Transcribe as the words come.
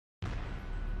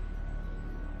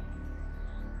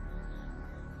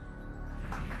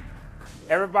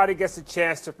Everybody gets a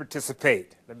chance to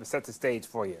participate. Let me set the stage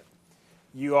for you.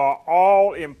 You are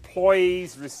all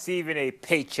employees receiving a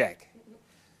paycheck.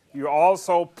 You're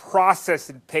also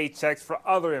processing paychecks for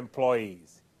other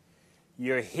employees.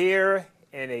 You're here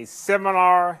in a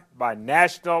seminar by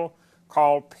National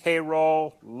called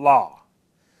Payroll Law.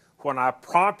 When I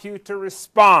prompt you to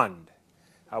respond,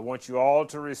 I want you all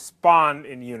to respond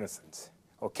in unison.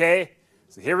 Okay?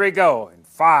 So here we go. In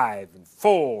 5, and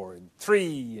 4, and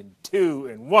 3, and 2,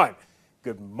 and 1.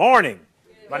 Good morning.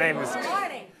 My name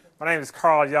is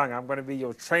Carl Young. I'm going to be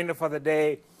your trainer for the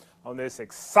day on this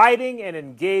exciting and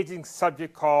engaging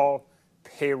subject called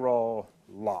payroll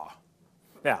law.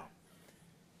 Now,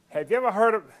 have you ever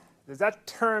heard of, does that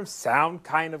term sound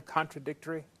kind of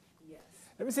contradictory? Yes.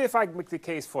 Let me see if I can make the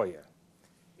case for you.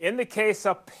 In the case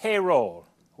of payroll,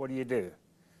 what do?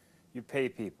 You pay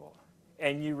people,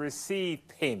 and you receive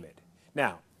payment.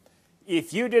 Now,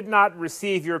 if you did not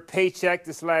receive your paycheck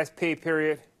this last pay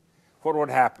period, what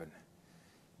would happen?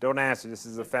 Don't answer. This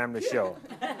is a family show.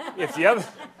 If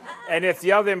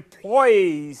the other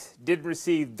employees didn't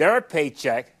receive their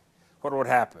paycheck, what would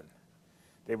happen?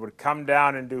 They would come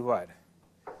down and do what?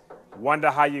 Wonder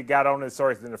how you got on this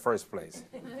earth in the first place.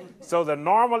 So the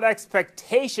normal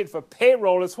expectation for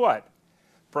payroll is what?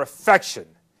 Perfection.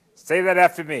 Say that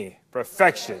after me.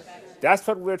 Perfection. That's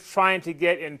what we're trying to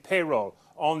get in payroll.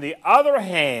 On the other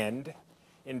hand,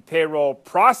 in payroll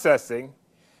processing,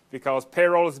 because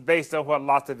payroll is based on what?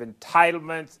 Lots of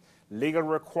entitlements, legal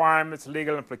requirements,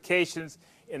 legal implications.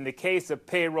 In the case of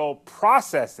payroll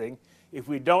processing, if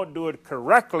we don't do it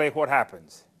correctly, what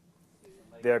happens?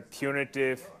 There are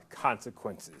punitive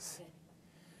consequences.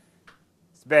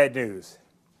 It's bad news.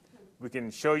 We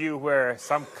can show you where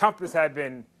some companies have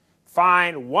been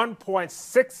fined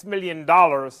 $1.6 million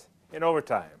in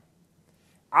overtime.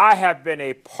 I have been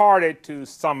a party to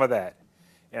some of that.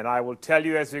 And I will tell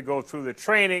you as we go through the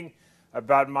training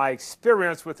about my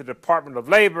experience with the Department of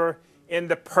Labor in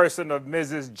the person of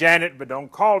Mrs. Janet, but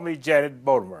don't call me Janet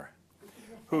Bodemer,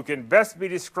 who can best be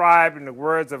described in the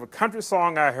words of a country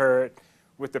song I heard,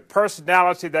 with the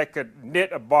personality that could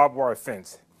knit a barbed wire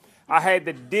fence. I had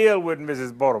to deal with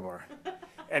Mrs. Bodemer,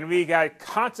 and we got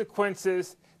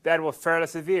consequences that were fairly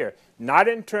severe, not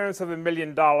in terms of $1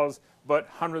 million, but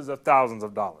hundreds of thousands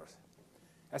of dollars.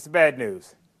 That's bad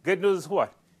news. Good news is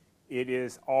what? It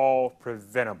is all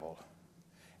preventable.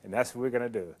 And that's what we're going to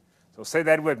do. So say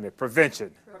that with me,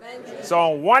 prevention. Prevention. So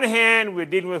on one hand, we're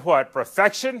dealing with what?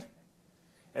 Perfection.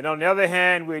 And on the other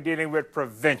hand, we're dealing with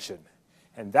prevention.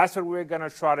 And that's what we're going to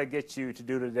try to get you to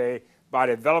do today by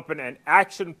developing an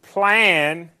action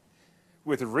plan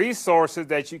with resources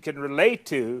that you can relate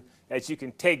to, that you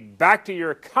can take back to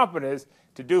your companies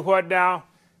to do what now?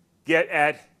 Get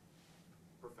at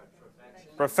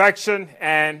perfection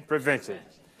and prevention.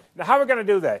 Now, how are we going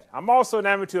to do that? I'm also an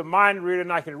amateur mind reader,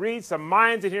 and I can read some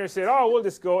minds in here and say, oh, we'll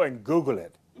just go and Google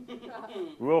it.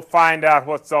 We'll find out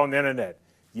what's on the internet.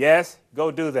 Yes, go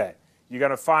do that. You're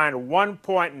going to find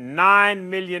 1.9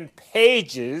 million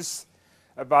pages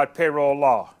about payroll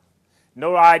law.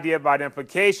 No idea about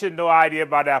implication, no idea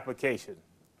about application.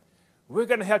 We're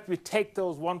going to help you take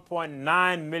those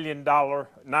 9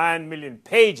 million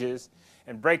pages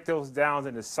and break those down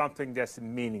into something that's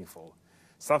meaningful,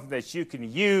 something that you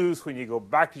can use when you go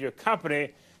back to your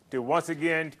company to once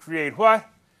again create what?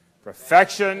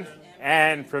 Perfection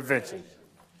and prevention.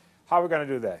 How are we going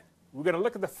to do that? We're going to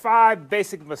look at the 5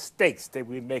 basic mistakes that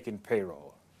we make in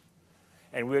payroll,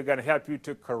 and we're going to help you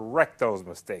to correct those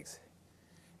mistakes.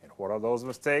 And what are those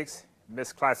mistakes?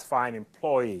 Misclassifying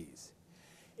employees,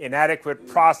 inadequate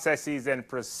processes and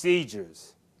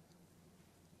procedures,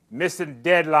 missing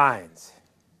deadlines,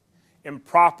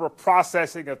 improper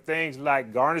processing of things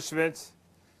like garnishments,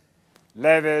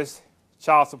 levies,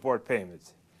 child support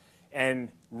payments, and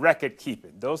record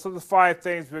keeping. Those are the 5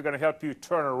 things we're going to help you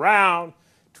turn around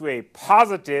to a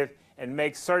positive and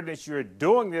make certain that you're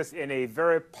doing this in a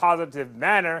very positive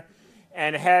manner,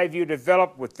 and have you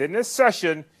develop within this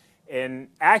session an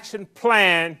action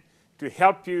plan to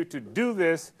help you to do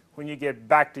this when you get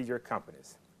back to your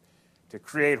companies. To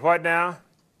create what now?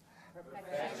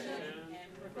 Perfection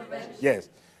and prevention. Yes,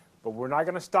 but we're not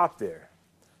going to stop there.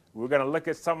 We're going to look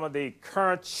at some of the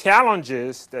current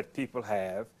challenges that people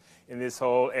have in this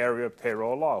whole area of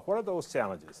payroll law. What are those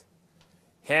challenges?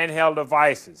 Handheld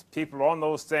devices. People are on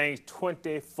those things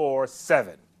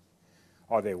 24/7.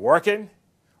 Are they working?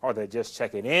 Are they just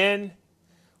checking in?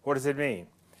 What does it mean?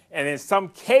 And in some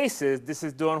cases, this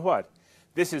is doing what?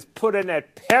 This is putting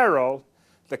at peril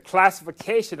the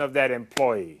classification of that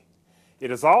employee. It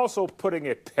is also putting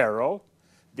at peril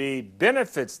the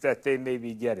benefits that they may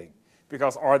be getting.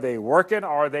 Because are they working or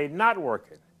are they not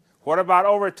working? What about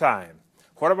overtime?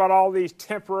 What about all these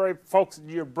temporary folks that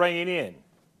you're bringing in?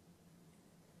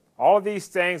 All of these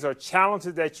things are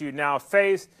challenges that you now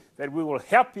face that we will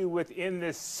help you with in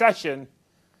this session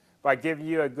by giving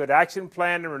you a good action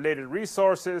plan and related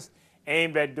resources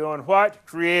aimed at doing what?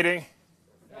 Creating?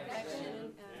 Protection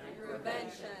and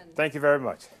prevention. Thank you very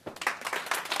much.